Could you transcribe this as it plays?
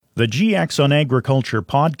The GX on Agriculture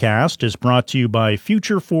podcast is brought to you by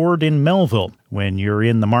Future Ford in Melville. When you're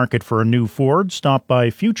in the market for a new Ford, stop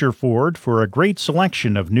by Future Ford for a great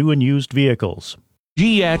selection of new and used vehicles.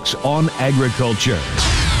 GX on Agriculture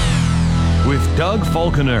with Doug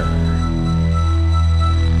Falconer.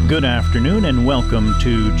 Good afternoon and welcome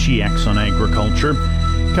to GX on Agriculture.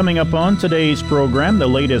 Coming up on today's program, the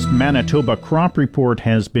latest Manitoba crop report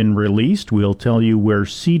has been released. We'll tell you where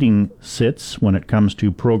seeding sits when it comes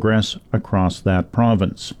to progress across that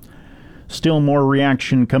province. Still more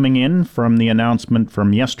reaction coming in from the announcement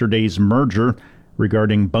from yesterday's merger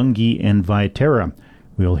regarding Bunge and Viterra.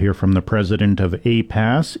 We'll hear from the president of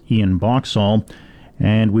APAS, Ian Boxall,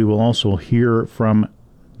 and we will also hear from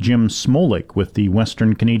Jim Smolik with the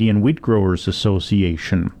Western Canadian Wheat Growers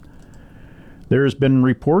Association. There's been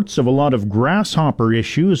reports of a lot of grasshopper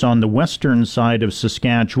issues on the western side of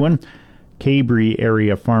Saskatchewan. Cabri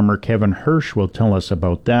area farmer Kevin Hirsch will tell us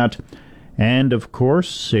about that. And, of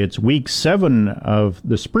course, it's week 7 of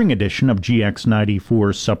the spring edition of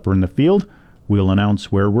GX94 Supper in the Field. We'll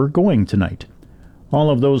announce where we're going tonight. All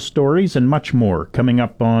of those stories and much more coming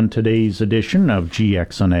up on today's edition of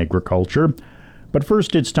GX on Agriculture. But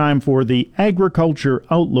first, it's time for the Agriculture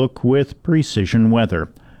Outlook with Precision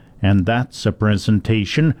Weather. And that's a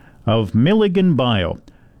presentation of Milligan Bio.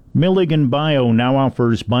 Milligan Bio now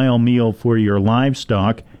offers biomeal for your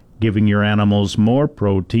livestock, giving your animals more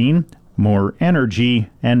protein, more energy,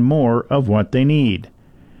 and more of what they need.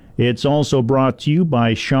 It's also brought to you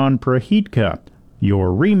by Sean Prahitka, your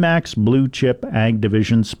REMAX Blue Chip Ag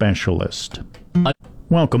Division Specialist.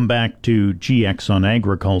 Welcome back to GX on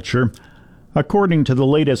Agriculture. According to the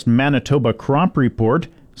latest Manitoba crop report,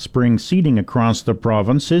 spring seeding across the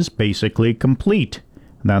province is basically complete.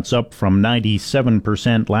 That's up from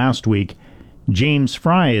 97% last week. James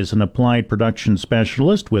Fry is an applied production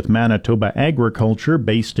specialist with Manitoba Agriculture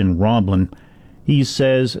based in Roblin. He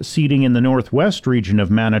says seeding in the northwest region of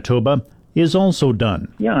Manitoba is also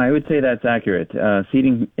done. Yeah, I would say that's accurate.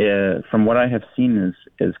 Seeding, from what I have seen,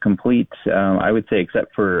 is complete, I would say,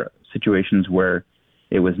 except for situations where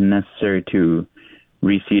it was necessary to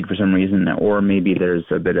reseed for some reason, or maybe there's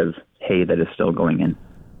a bit of hay that is still going in.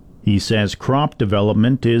 He says crop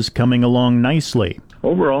development is coming along nicely.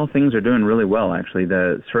 Overall, things are doing really well, actually.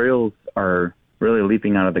 The cereals are really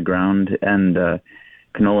leaping out of the ground, and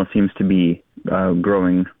canola seems to be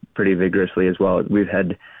growing pretty vigorously as well. We've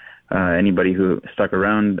had anybody who stuck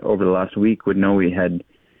around over the last week would know we had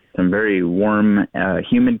some very warm,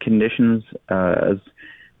 humid conditions, as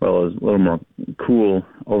well as a little more cool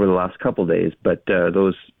over the last couple days. But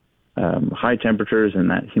those high temperatures and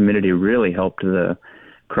that humidity really helped the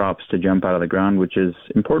crops to jump out of the ground, which is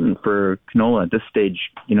important for canola at this stage.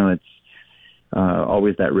 You know, it's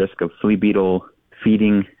always that risk of flea beetle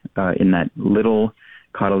feeding in that little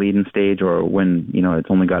cotyledon stage, or when, you know, it's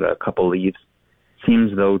only got a couple leaves.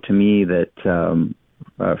 Seems, though, to me that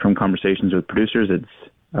from conversations with producers,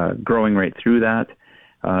 it's growing right through that.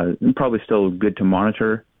 Probably still good to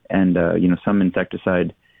monitor, and some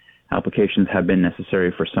insecticide applications have been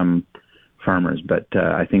necessary for some farmers, but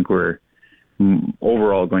I think we're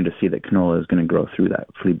overall going to see that canola is going to grow through that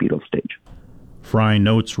flea beetle stage. Fry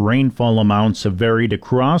notes rainfall amounts have varied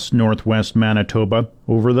across northwest Manitoba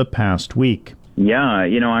over the past week. Yeah,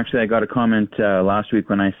 actually I got a comment last week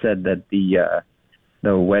when I said that the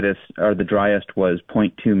wettest or the driest was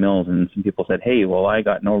 0.2 mils, and some people said, hey, well, I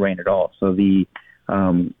got no rain at all. So the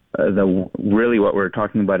really what we're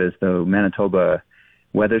talking about is the Manitoba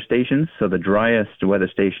weather stations. So the driest weather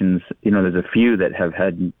stations, there's a few that have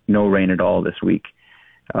had no rain at all this week.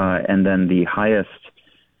 And then the highest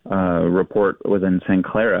report was in St.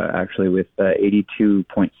 Clara, actually, with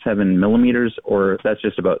 82.7 millimeters, or that's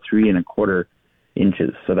just about 3.25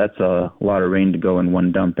 inches. So that's a lot of rain to go in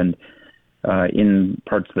one dump. And in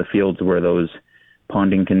parts of the fields where those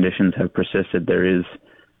ponding conditions have persisted, there is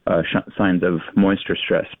signs of moisture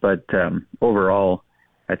stress. But overall,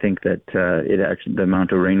 I think that the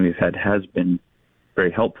amount of rain we've had has been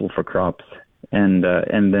very helpful for crops. And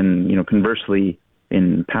then, conversely,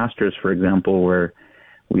 in pastures, for example, where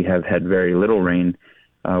we have had very little rain,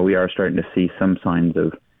 we are starting to see some signs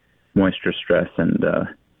of moisture stress and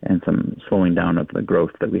some slowing down of the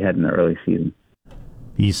growth that we had in the early season.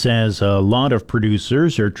 He says a lot of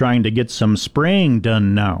producers are trying to get some spraying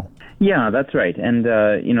done now. Yeah, that's right. And,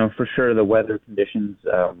 for sure the weather conditions,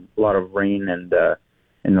 a lot of rain, and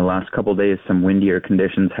in the last couple of days, some windier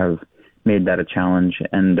conditions have made that a challenge.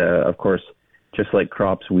 And, of course, just like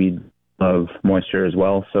crops, weeds love moisture as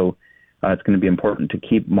well. So it's going to be important to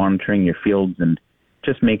keep monitoring your fields and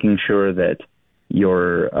just making sure that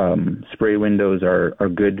your spray windows are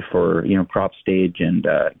good for, crop stage and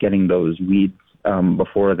getting those weeds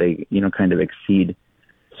before they, kind of exceed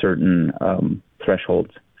certain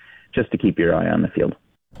thresholds, just to keep your eye on the field.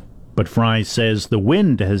 But Fry says the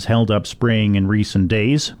wind has held up spraying in recent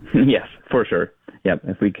days. Yes, for sure. Yep,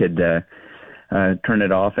 if we could turn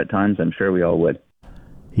it off at times, I'm sure we all would.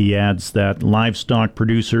 He adds that livestock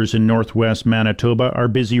producers in northwest Manitoba are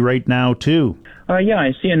busy right now, too. Yeah,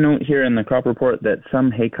 I see a note here in the crop report that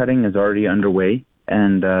some hay cutting is already underway,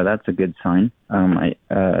 and that's a good sign. I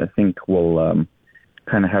think we'll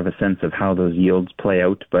kind of have a sense of how those yields play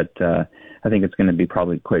out, but I think it's going to be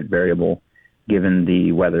probably quite variable given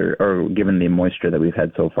the weather or given the moisture that we've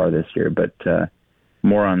had so far this year. But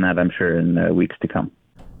more on that, I'm sure, in weeks to come.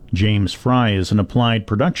 James Fry is an applied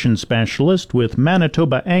production specialist with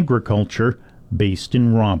Manitoba Agriculture, based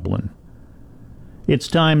in Roblin. It's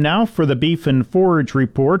time now for the Beef and Forage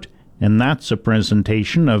Report, and that's a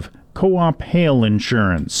presentation of Co-op Hail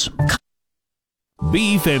Insurance.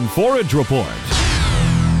 Beef and Forage Report.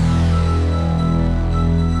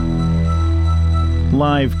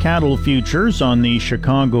 Live cattle futures on the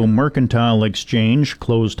Chicago Mercantile Exchange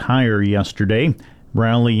closed higher yesterday,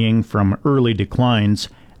 rallying from early declines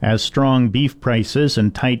as strong beef prices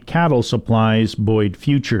and tight cattle supplies buoyed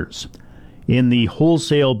futures. In the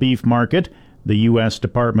wholesale beef market, the U.S.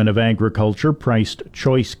 Department of Agriculture priced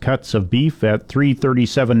choice cuts of beef at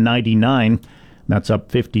 $337.99. That's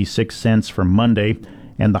up 56 cents from Monday,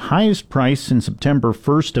 and the highest price since September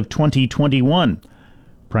 1st of 2021.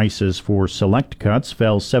 Prices for select cuts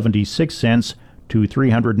fell 76 cents to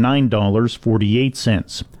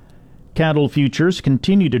 $309.48. Cattle futures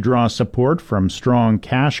continue to draw support from strong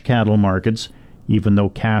cash cattle markets, even though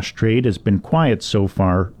cash trade has been quiet so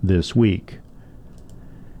far this week.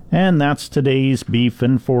 And that's today's Beef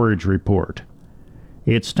and Forage Report.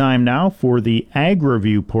 It's time now for the Ag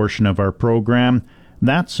Review portion of our program.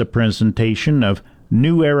 That's a presentation of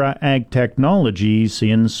New Era Ag Technologies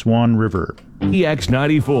in Swan River.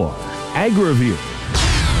 EX94 Ag Review.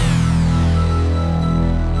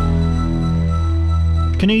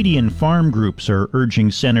 Canadian farm groups are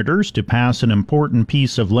urging senators to pass an important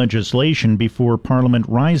piece of legislation before Parliament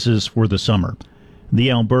rises for the summer.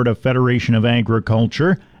 The Alberta Federation of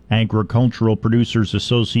Agriculture, Agricultural Producers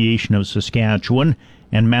Association of Saskatchewan,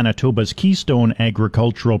 and Manitoba's Keystone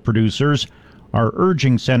Agricultural Producers are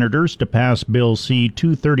urging senators to pass Bill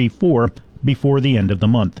C-234 before the end of the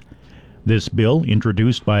month. This bill,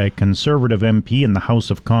 introduced by a Conservative MP in the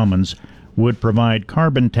House of Commons, would provide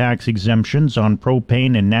carbon tax exemptions on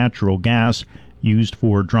propane and natural gas used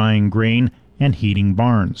for drying grain and heating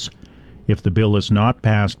barns. If the bill is not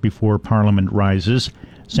passed before Parliament rises,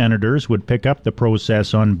 senators would pick up the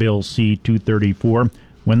process on Bill C-234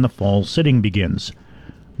 when the fall sitting begins.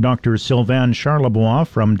 Dr. Sylvain Charlebois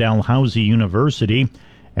from Dalhousie University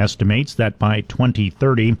estimates that by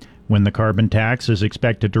 2030, when the carbon tax is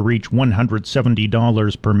expected to reach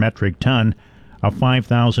 $170 per metric ton, a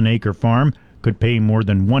 5,000-acre farm could pay more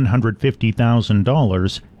than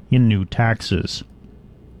 $150,000 in new taxes.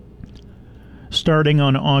 Starting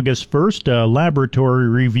on August 1st, a laboratory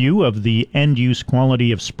review of the end-use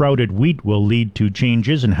quality of sprouted wheat will lead to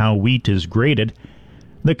changes in how wheat is graded.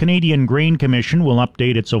 The Canadian Grain Commission will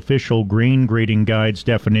update its official grain grading guide's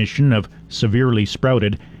definition of severely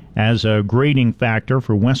sprouted as a grading factor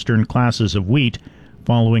for Western classes of wheat,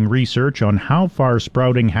 following research on how far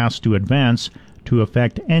sprouting has to advance to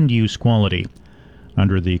affect end-use quality.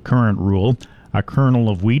 Under the current rule, a kernel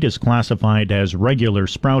of wheat is classified as regular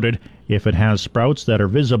sprouted if it has sprouts that are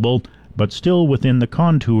visible but still within the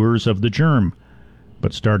contours of the germ.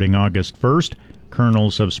 But starting August 1st,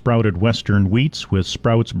 kernels of sprouted Western wheats with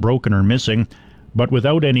sprouts broken or missing, but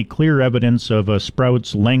without any clear evidence of a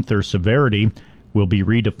sprout's length or severity, will be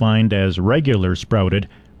redefined as regular sprouted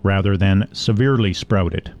rather than severely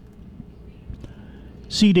sprouted.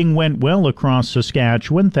 Seeding went well across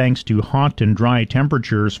Saskatchewan thanks to hot and dry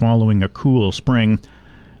temperatures following a cool spring.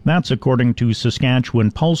 That's according to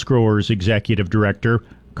Saskatchewan Pulse Growers Executive Director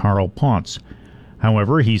Carl Potts.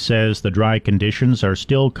 However, he says the dry conditions are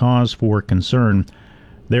still cause for concern.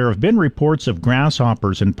 There have been reports of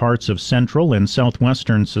grasshoppers in parts of central and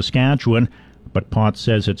southwestern Saskatchewan, but Potts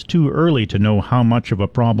says it's too early to know how much of a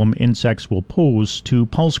problem insects will pose to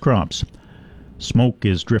pulse crops. Smoke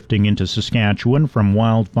is drifting into Saskatchewan from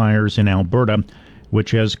wildfires in Alberta,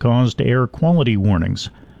 which has caused air quality warnings.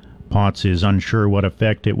 Potts is unsure what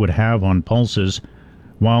effect it would have on pulses.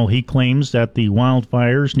 While he claims that the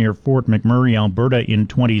wildfires near Fort McMurray, Alberta in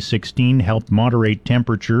 2016 helped moderate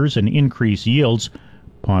temperatures and increase yields,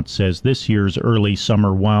 Potts says this year's early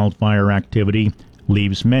summer wildfire activity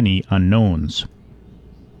leaves many unknowns.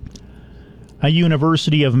 A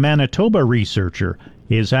University of Manitoba researcher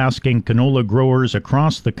is asking canola growers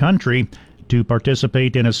across the country to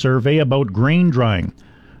participate in a survey about grain drying.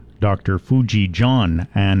 Dr. Fuji John,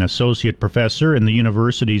 an associate professor in the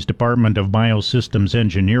university's Department of Biosystems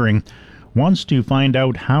Engineering, wants to find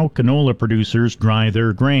out how canola producers dry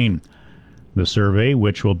their grain. The survey,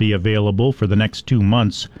 which will be available for the next 2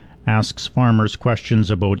 months, asks farmers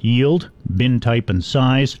questions about yield, bin type and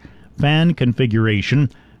size, fan configuration,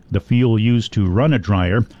 the fuel used to run a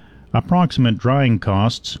dryer, approximate drying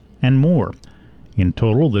costs, and more. In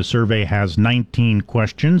total, the survey has 19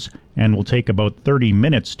 questions and will take about 30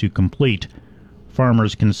 minutes to complete.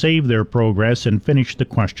 Farmers can save their progress and finish the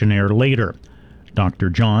questionnaire later. Dr.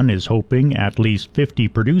 John is hoping at least 50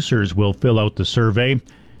 producers will fill out the survey.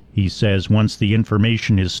 He says once the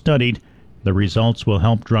information is studied, the results will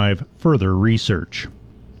help drive further research.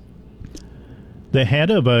 The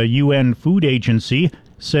head of a UN food agency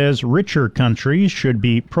says richer countries should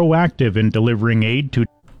be proactive in delivering aid to.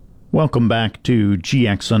 Welcome back to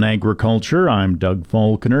GX on Agriculture. I'm Doug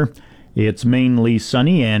Falconer. It's mainly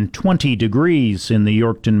sunny and 20 degrees in the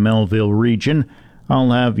Yorkton-Melville region.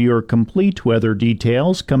 I'll have your complete weather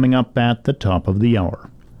details coming up at the top of the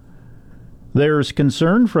hour. There's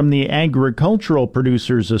concern from the Agricultural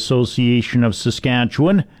Producers Association of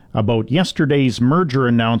Saskatchewan about yesterday's merger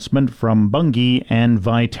announcement from Bunge and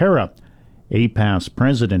Viterra. APAS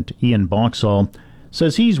President Ian Boxall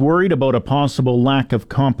says he's worried about a possible lack of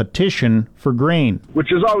competition for grain.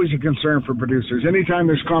 Which is always a concern for producers. Anytime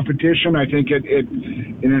there's competition, I think it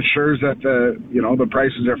ensures that the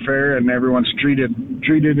prices are fair and everyone's treated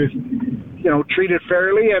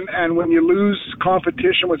fairly. And when you lose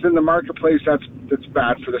competition within the marketplace, that's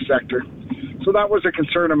bad for the sector. So that was a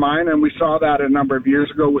concern of mine, and we saw that a number of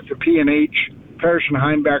years ago with the P&H, Parrish and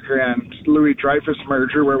Heimbecker and Louis Dreyfus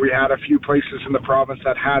merger, where we had a few places in the province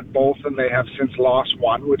that had both, and they have since lost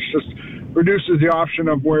one, which just reduces the option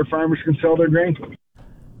of where farmers can sell their grain.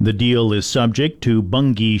 The deal is subject to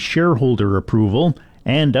Bunge shareholder approval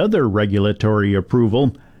and other regulatory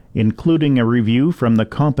approval, including a review from the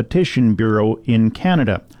Competition Bureau in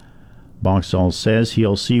Canada. Boxall says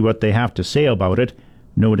he'll see what they have to say about it,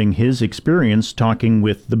 noting his experience talking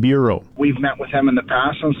with the Bureau. We've met with them in the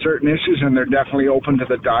past on certain issues, and they're definitely open to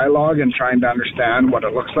the dialogue and trying to understand what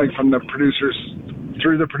it looks like from the producers,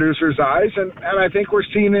 through the producer's eyes. And I think we're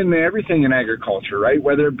seeing in everything in agriculture, right?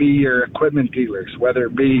 Whether it be your equipment dealers, whether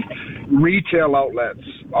it be retail outlets,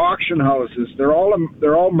 auction houses, they're all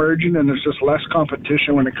merging, and there's just less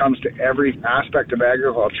competition when it comes to every aspect of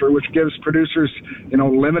agriculture, which gives producers,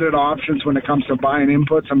 limited options when it comes to buying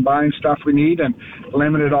inputs and buying stuff we need, and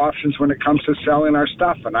limited options when it comes to selling our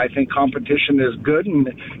stuff. And I think competition is good and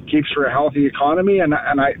keeps for a healthy economy, and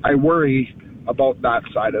I worry about that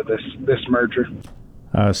side of this merger.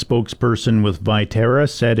 A spokesperson with Viterra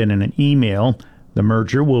said in an email the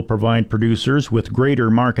merger will provide producers with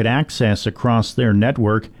greater market access across their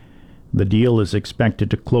network. The deal is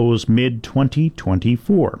expected to close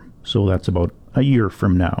mid-2024, so that's about a year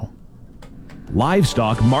from now.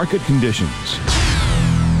 Livestock market conditions.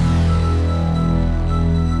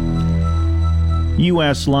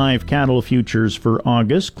 U.S. live cattle futures for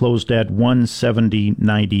August closed at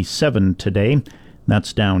 $170.97 today.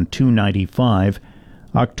 That's down $2.95.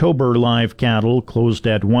 October live cattle closed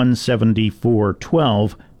at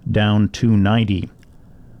 $174.12, down $2.90.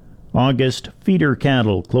 August feeder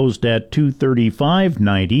cattle closed at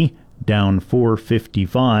 $235.90, down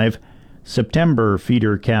 $4.55. September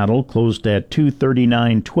feeder cattle closed at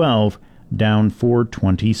 $239.12, down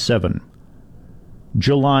 $4.27.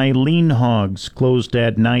 July lean hogs closed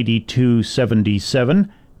at $92.77,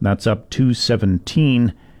 that's up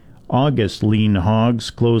 $2.17. August lean hogs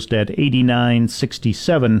closed at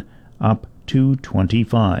 $89.67, up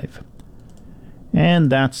 $2.25. And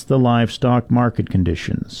that's the livestock market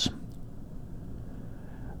conditions.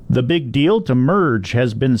 The big deal to merge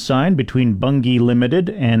has been signed between Bunge Limited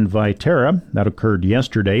and Viterra. That occurred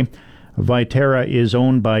yesterday. Viterra is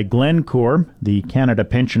owned by Glencore, the Canada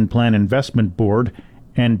Pension Plan Investment Board,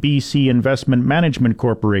 and BC Investment Management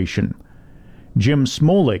Corporation. Jim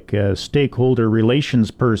Smolik, a stakeholder relations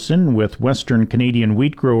person with Western Canadian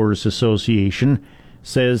Wheat Growers Association,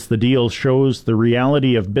 says the deal shows the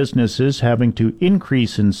reality of businesses having to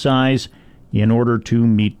increase in size in order to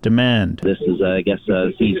meet demand. This is,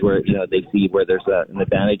 sees where they see where there's an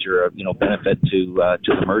advantage or a benefit to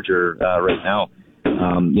the merger right now.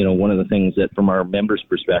 One of the ththings that, from our members'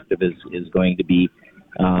 perspective, is going to be,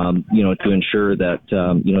 to ensure that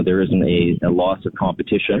there isn't a loss of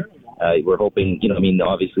competition. We're hoping,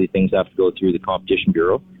 obviously things have to go through the Competition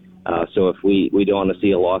Bureau, So if we don't want to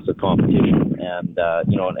see a loss of competition, and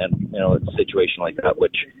it's a situation like that,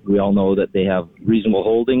 which we all know that they have reasonable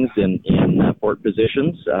holdings in port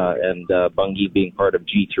positions, and Bunge being part of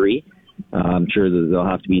G3. I'm sure that there'll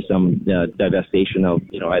have to be some divestation of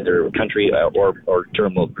either country or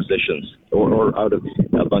terminal positions, or out of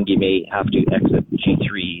Bunge may have to exit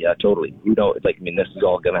G3 totally. This is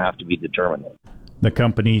all going to have to be determined. The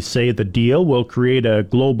companies say the deal will create a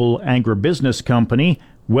global agribusiness company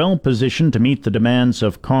well positioned to meet the demands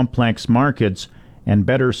of complex markets and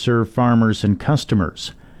better serve farmers and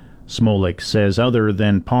customers. Smolik says other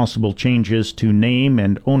than possible changes to name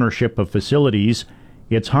and ownership of facilities,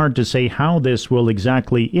 it's hard to say how this will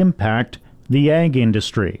exactly impact the ag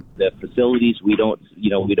industry. The facilities, we don't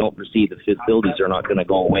foresee the facilities are not going to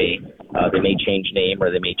go away. They may change name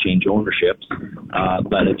or they may change ownerships.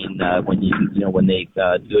 But when they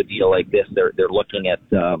do a deal like this, they're looking at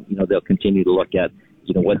they'll continue to look at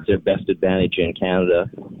what's their best advantage in Canada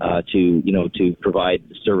to provide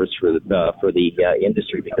service for the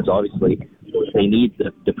industry, because obviously they need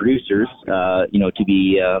the producers to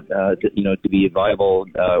be a viable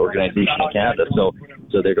organization in Canada.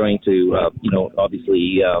 So they're going to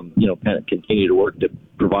obviously kind of continue to work to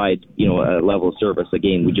provide a level of service.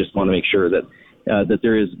 Again, we just want to make sure that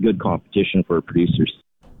there is good competition for producers.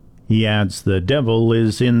 He adds the devil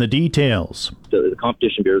is in the details. The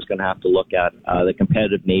Competition Bureau is going to have to look at the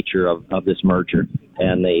competitive nature of this merger,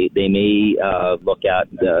 and they may look at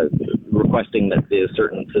requesting that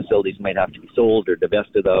certain facilities might have to be sold or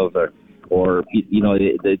divested of, or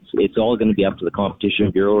it's all going to be up to the Competition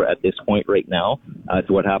Bureau at this point right now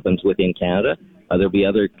to what happens within Canada. There'll be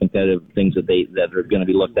other competitive things that are going to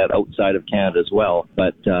be looked at outside of Canada as well.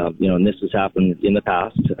 But and this has happened in the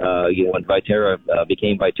past. When Viterra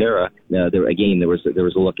became Viterra, there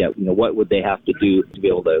was a look at what would they have to do to be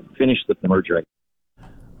able to finish the merger.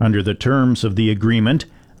 Under the terms of the agreement,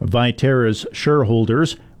 Viterra's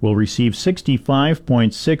shareholders will receive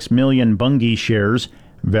 65.6 million Bunge shares,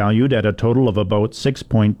 valued at a total of about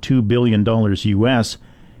 $6.2 billion US,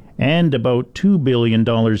 and about $2 billion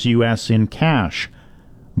US in cash.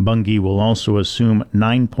 Bunge will also assume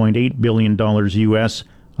 $9.8 billion US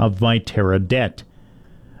of Viterra debt.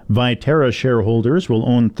 Viterra shareholders will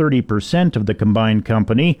own 30% of the combined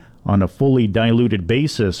company on a fully diluted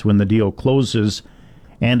basis when the deal closes,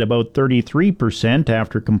 and about 33%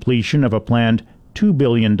 after completion of a planned $2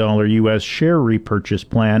 billion US share repurchase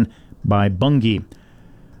plan by Bunge.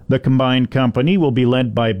 The combined company will be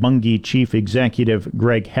led by Bunge Chief Executive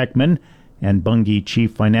Greg Heckman and Bunge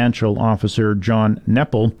Chief Financial Officer John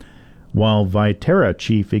Neppel, while Viterra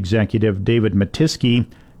Chief Executive David Matiski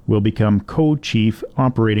will become Co-Chief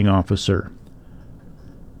Operating Officer.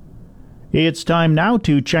 It's time now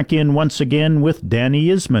to check in once again with Danny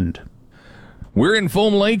Ismond. We're in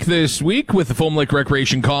Foam Lake this week with the Foam Lake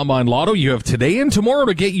Recreation Combine Lotto. You have today and tomorrow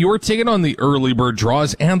to get your ticket on the early bird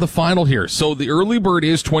draws and the final here. So the early bird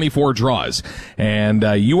is 24 draws, and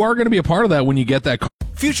you are going to be a part of that when you get that.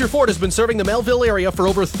 Future Ford has been serving the Melville area for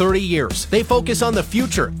over 30 years. They focus on the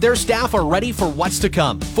future. Their staff are ready for what's to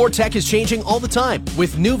come. Ford Tech is changing all the time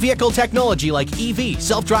with new vehicle technology like EV,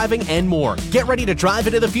 self-driving, and more. Get ready to drive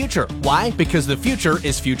into the future. Why? Because the future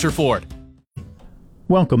is Future Ford.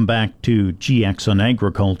 Welcome back to GX on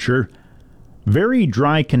Agriculture. Very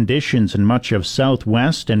dry conditions in much of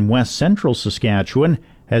southwest and west central Saskatchewan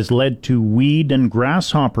has led to weed and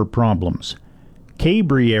grasshopper problems.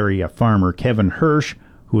 Cabri area farmer Kevin Hirsch,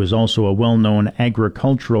 who is also a well-known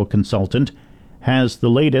agricultural consultant, has the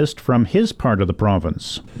latest from his part of the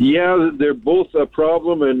province. Yeah, they're both a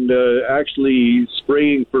problem, and actually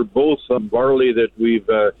spraying for both barley that we've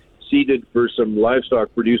seeded for some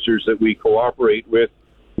livestock producers that we cooperate with.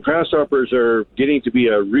 Grasshoppers are getting to be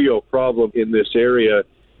a real problem in this area.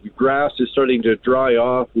 Grass is starting to dry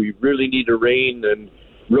off. We really need a rain, and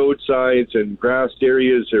roadsides and grassed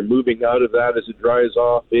areas are moving out of that as it dries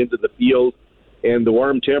off into the field. And the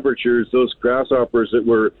warm temperatures, those grasshoppers that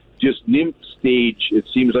were just nymph stage, it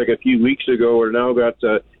seems like a few weeks ago, are now got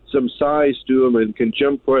some size to them and can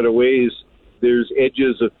jump quite a ways. There's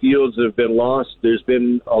edges of fields that have been lost. There's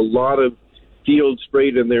been a lot of fields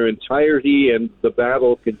sprayed in their entirety, and the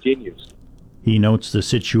battle continues. He notes the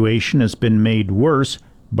situation has been made worse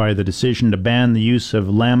by the decision to ban the use of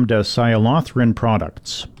lambda cyalothrin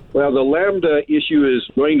products. Well, the lambda issue is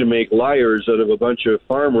going to make liars out of a bunch of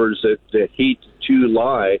farmers that hate to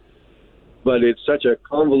lie, but it's such a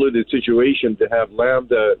convoluted situation to have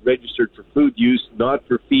lambda registered for food use, not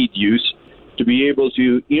for feed use, to be able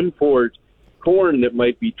to import corn that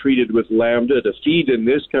might be treated with lambda to feed in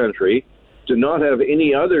this country, to not have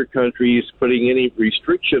any other countries putting any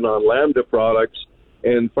restriction on lambda products,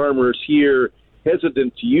 and farmers here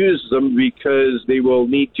hesitant to use them because they will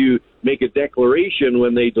need to make a declaration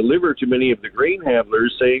when they deliver to many of the grain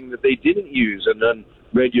handlers saying that they didn't use an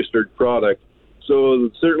unregistered product. So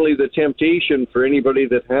certainly the temptation for anybody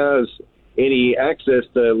that has any access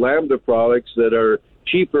to Lambda products that are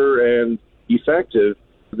cheaper and effective,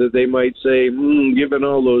 that they might say, given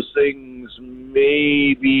all those things,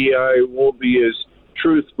 maybe I won't be as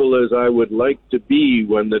truthful as I would like to be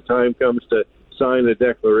when the time comes to sign a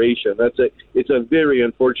declaration. It's a very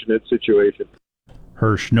unfortunate situation.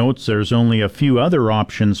 Hirsch notes there's only a few other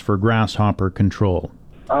options for grasshopper control.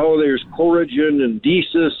 Oh, there's Coragen and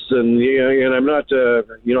Desus, and I'm not,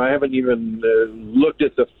 I haven't even looked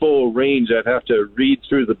at the full range. I'd have to read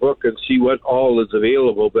through the book and see what all is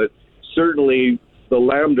available, but certainly the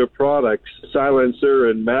Lambda products, Silencer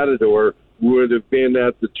and Matador, would have been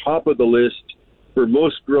at the top of the list for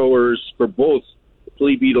most growers for both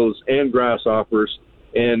flea beetles and grasshoppers,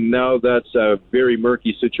 and now that's a very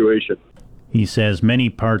murky situation. He says many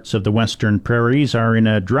parts of the western prairies are in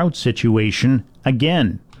a drought situation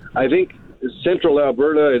again. I think central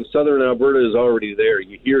Alberta and southern Alberta is already there.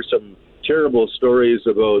 You hear some terrible stories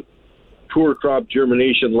about poor crop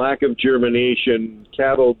germination, lack of germination,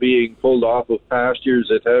 cattle being pulled off of pastures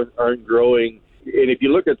that aren't growing. And if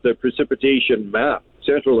you look at the precipitation map,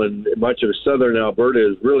 central and much of southern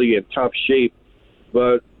Alberta is really in tough shape,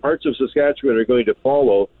 but parts of Saskatchewan are going to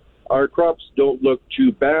follow. Our crops don't look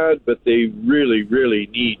too bad, but they really, really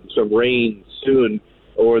need some rain soon,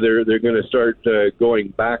 or they're going to start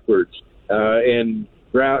going backwards. And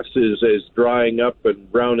grass is drying up and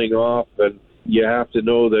browning off, and you have to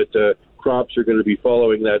know that crops are going to be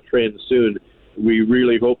following that trend soon. We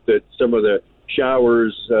really hope that some of the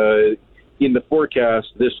showers in the forecast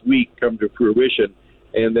this week come to fruition.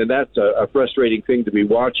 And then that's a frustrating thing to be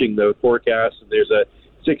watching the forecast. And there's a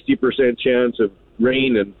 60% chance of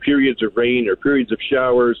rain and periods of rain or periods of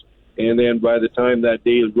showers. And then by the time that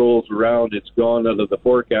day rolls around, it's gone out of the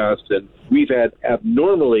forecast. And we've had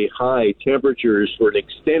abnormally high temperatures for an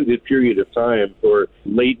extended period of time for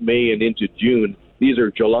late May and into June. These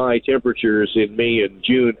are July temperatures in May and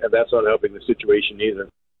June, and that's not helping the situation either.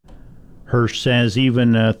 Hirsch says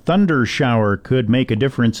even a thunder shower could make a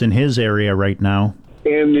difference in his area right now.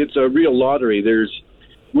 And it's a real lottery.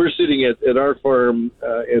 We're sitting at our farm,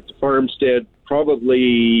 at the farmstead,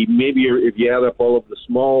 probably maybe if you add up all of the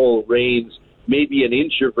small rains, maybe an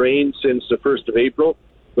inch of rain since the 1st of April.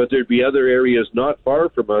 But there'd be other areas not far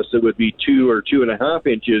from us that would be 2 or 2.5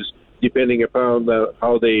 inches, depending upon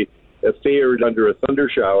how they fared under a thunder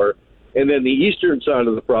shower. And then the eastern side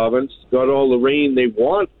of the province got all the rain they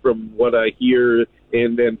want, from what I hear,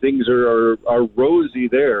 and things are rosy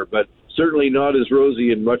there, but certainly not as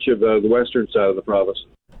rosy in much of the western side of the province.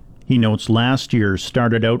 He notes last year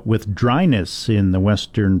started out with dryness in the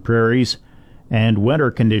western prairies and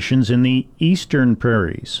wetter conditions in the eastern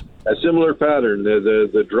prairies. A similar pattern,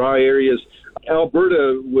 the dry areas.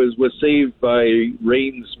 Alberta was saved by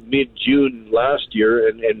rains mid-June last year,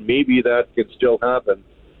 and maybe that can still happen.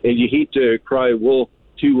 And you hate to cry wolf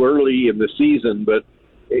too early in the season, but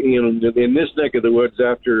in this neck of the woods,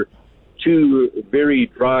 after 2 very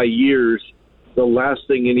dry years, the last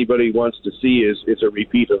thing anybody wants to see is a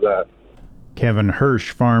repeat of that. Kevin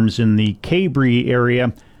Hirsch farms in the Cabri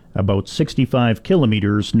area, about 65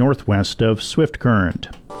 kilometers northwest of Swift Current.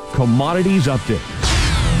 Commodities Update.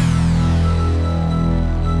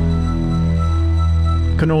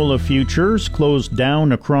 Canola futures closed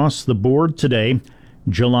down across the board today.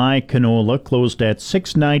 July canola closed at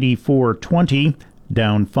 $6.94.20,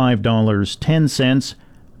 down $5.10.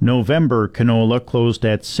 November canola closed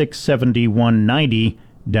at $6.71.90,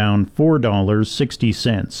 down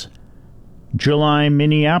 $4.60. July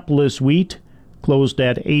Minneapolis wheat closed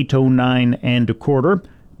at $8.09 1/4,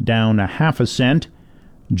 down 1/2 cent.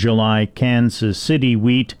 July Kansas City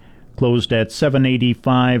wheat closed at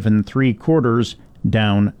 $7.85 3/4,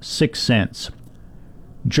 down 6 cents.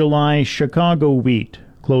 July Chicago wheat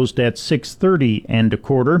closed at $6.30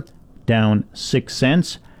 1/4, down 6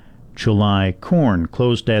 cents. July corn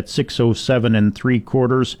closed at $6.07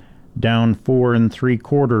 3/4, down 4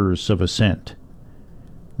 3/4 cents.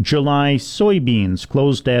 July soybeans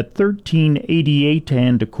closed at $13.88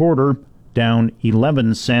 1/4, down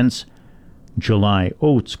 11 cents. July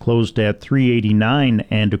oats closed at $3.89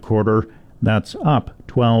 1/4, that's up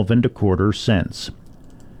 12 1/4 cents.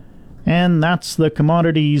 And that's the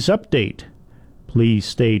commodities update. Please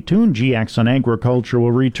stay tuned. GX on Agriculture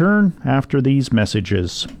will return after these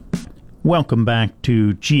messages. Welcome back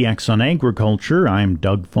to GX on Agriculture. I'm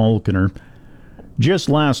Doug Falconer. Just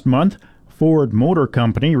last month, Ford Motor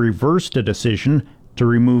Company reversed a decision to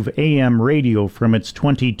remove AM radio from its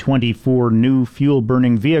 2024 new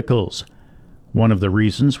fuel-burning vehicles. One of the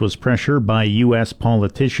reasons was pressure by U.S.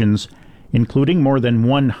 politicians, including more than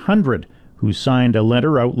 100 who signed a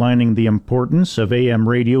letter outlining the importance of AM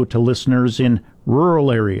radio to listeners in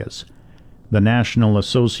rural areas. The National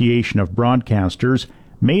Association of Broadcasters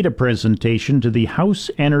made a presentation to the House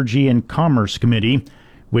Energy and Commerce Committee,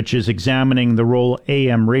 which is examining the role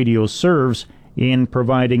AM radio serves in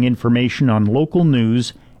providing information on local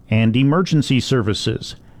news and emergency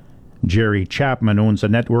services. Jerry Chapman owns a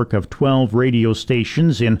network of 12 radio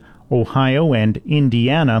stations in Ohio and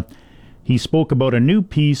Indiana. He spoke about a new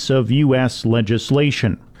piece of U.S.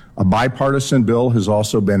 legislation. A bipartisan bill has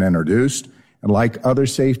also been introduced, and like other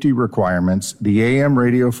safety requirements, the AM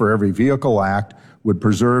Radio for Every Vehicle Act would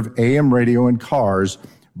preserve AM radio in cars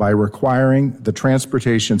by requiring the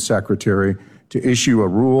Transportation Secretary to issue a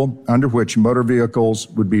rule under which motor vehicles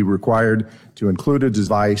would be required to include a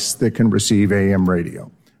device that can receive AM radio.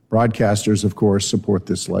 Broadcasters, of course, support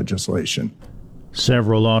this legislation.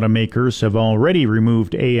 Several automakers have already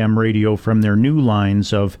removed AM radio from their new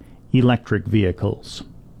lines of electric vehicles.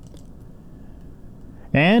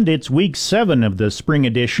 And it's week 7 of the spring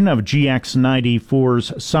edition of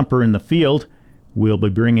GX94's Supper in the Field. We'll be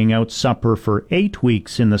bringing out supper for 8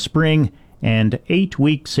 weeks in the spring and 8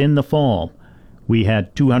 weeks in the fall. We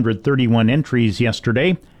had 231 entries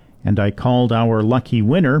yesterday, and I called our lucky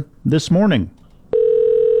winner this morning.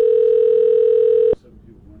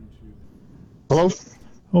 Hello?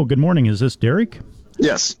 Oh, good morning. Is this Derek?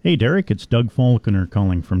 Yes. Hey, Derek. It's Doug Falconer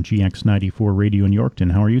calling from GX94 Radio in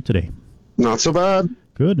Yorkton. How are you today? Not so bad.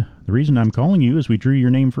 Good. The reason I'm calling you is we drew your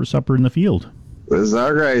name for supper in the field. Is that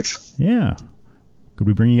right? Yeah. Could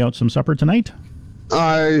we bring you out some supper tonight?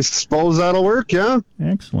 I suppose that'll work, yeah.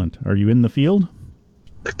 Excellent. Are you in the field?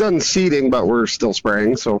 Done seeding, but we're still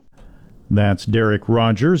spraying, so. That's Derek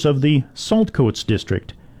Rogers of the Saltcoats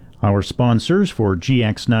District. Our sponsors for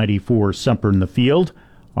GX94 Supper in the Field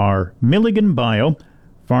are Milligan Bio,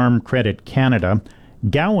 Farm Credit Canada,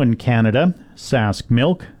 Gowan Canada, Sask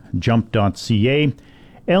Milk, Jump.ca,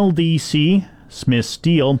 LDC, Smith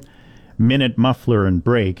Steel, Minute Muffler and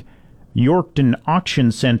Brake, Yorkton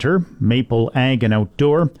Auction Centre, Maple Ag and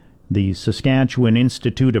Outdoor, the Saskatchewan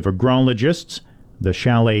Institute of Agrologists, the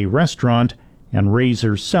Chalet Restaurant, and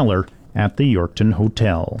Razor Cellar at the Yorkton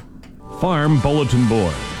Hotel. Farm Bulletin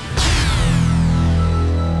Board.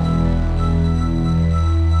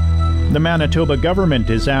 The Manitoba government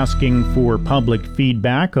is asking for public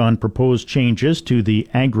feedback on proposed changes to the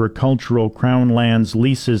Agricultural Crown Lands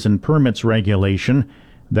Leases and Permits regulation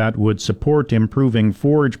that would support improving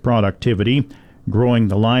forage productivity, growing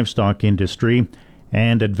the livestock industry,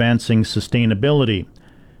 and advancing sustainability.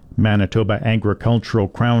 Manitoba Agricultural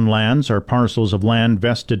Crown Lands are parcels of land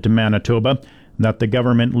vested to Manitoba that the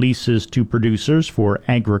government leases to producers for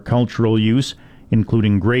agricultural use,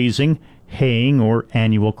 including grazing, haying, or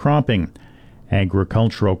annual cropping.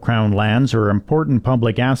 Agricultural crown lands are important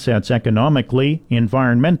public assets economically,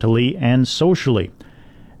 environmentally, and socially.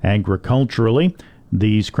 Agriculturally,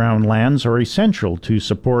 these crown lands are essential to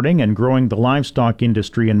supporting and growing the livestock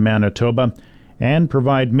industry in Manitoba and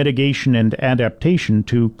provide mitigation and adaptation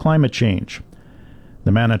to climate change.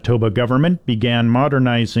 The Manitoba government began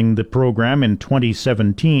modernizing the program in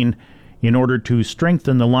 2017 in order to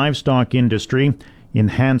strengthen the livestock industry,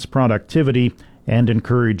 enhance productivity, and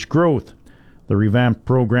encourage growth. The revamped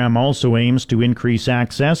program also aims to increase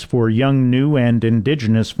access for young, new, and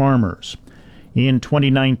Indigenous farmers. In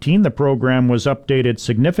 2019, the program was updated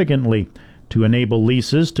significantly to enable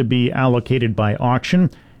leases to be allocated by auction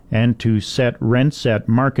and to set rents at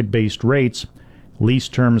market-based rates. Lease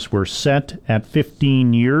terms were set at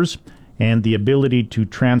 15 years, and the ability to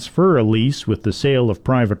transfer a lease with the sale of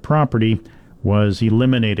private property was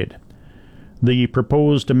eliminated. The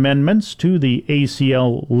proposed amendments to the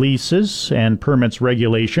ACL leases and permits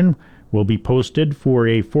regulation will be posted for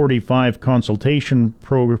a 45 consultation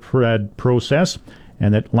process,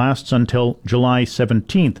 and it lasts until July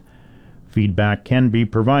 17th. Feedback can be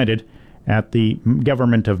provided at the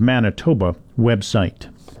Government of Manitoba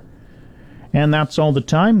website. And that's all the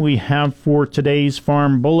time we have for today's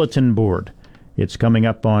Farm Bulletin Board. It's coming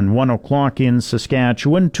up on 1 o'clock in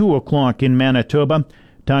Saskatchewan, 2 o'clock in Manitoba.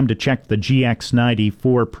 Time to check the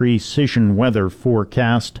GX94 precision weather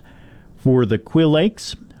forecast for the Quill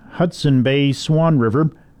Lakes, Hudson Bay, Swan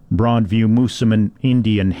River, Broadview, Moosomin,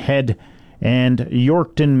 Indian Head, and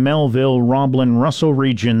Yorkton, Melville, Roblin, Russell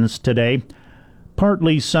regions today.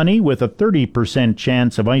 Partly sunny with a 30%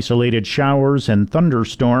 chance of isolated showers and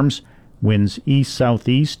thunderstorms, winds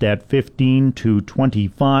east-southeast at 15 to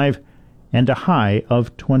 25, and a high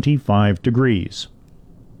of 25 degrees.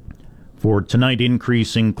 For tonight,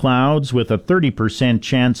 increasing clouds with a 30%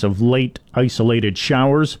 chance of late isolated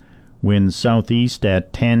showers. Winds southeast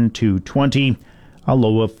at 10 to 20, a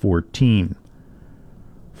low of 14.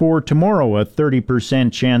 For tomorrow, a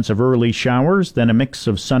 30% chance of early showers, then a mix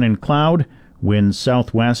of sun and cloud. Winds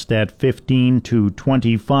southwest at 15 to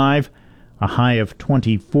 25, a high of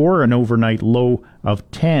 24, an overnight low of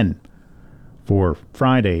 10. For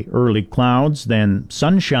Friday, early clouds, then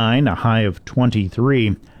sunshine, a high of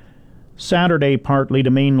 23. Saturday, partly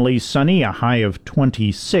to mainly sunny, a high of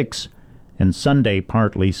 26. And Sunday,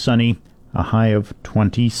 partly sunny, a high of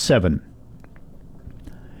 27.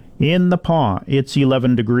 In the Paw, it's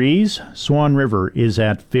 11 degrees. Swan River is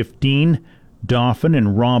at 15. Dauphin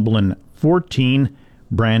and Roblin, 14.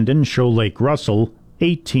 Brandon, Shoal Lake Russell,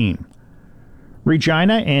 18.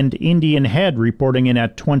 Regina and Indian Head reporting in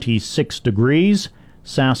at 26 degrees.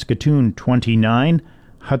 Saskatoon, 29.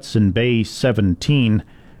 Hudson Bay, 17.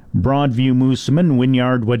 Broadview, Moosomin,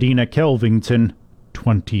 Wynyard, Wadena, Kelvington,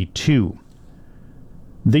 22.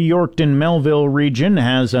 The Yorkton-Melville region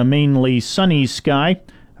has a mainly sunny sky,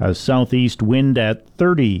 a southeast wind at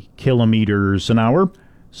 30 kilometers an hour.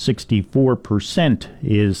 64%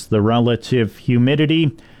 is the relative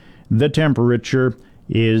humidity. The temperature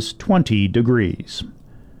is 20 degrees.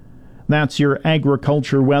 That's your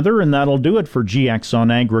agriculture weather, and that'll do it for GX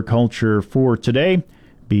on Agriculture for today.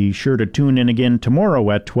 Be sure to tune in again tomorrow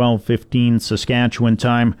at 12:15 Saskatchewan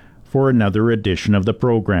time for another edition of the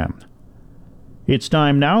program. It's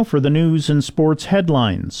time now for the news and sports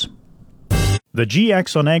headlines. The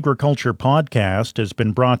GX on Agriculture podcast has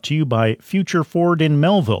been brought to you by Future Ford in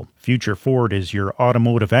Melville. Future Ford is your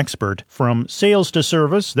automotive expert. From sales to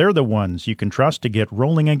service, they're the ones you can trust to get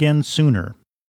rolling again sooner.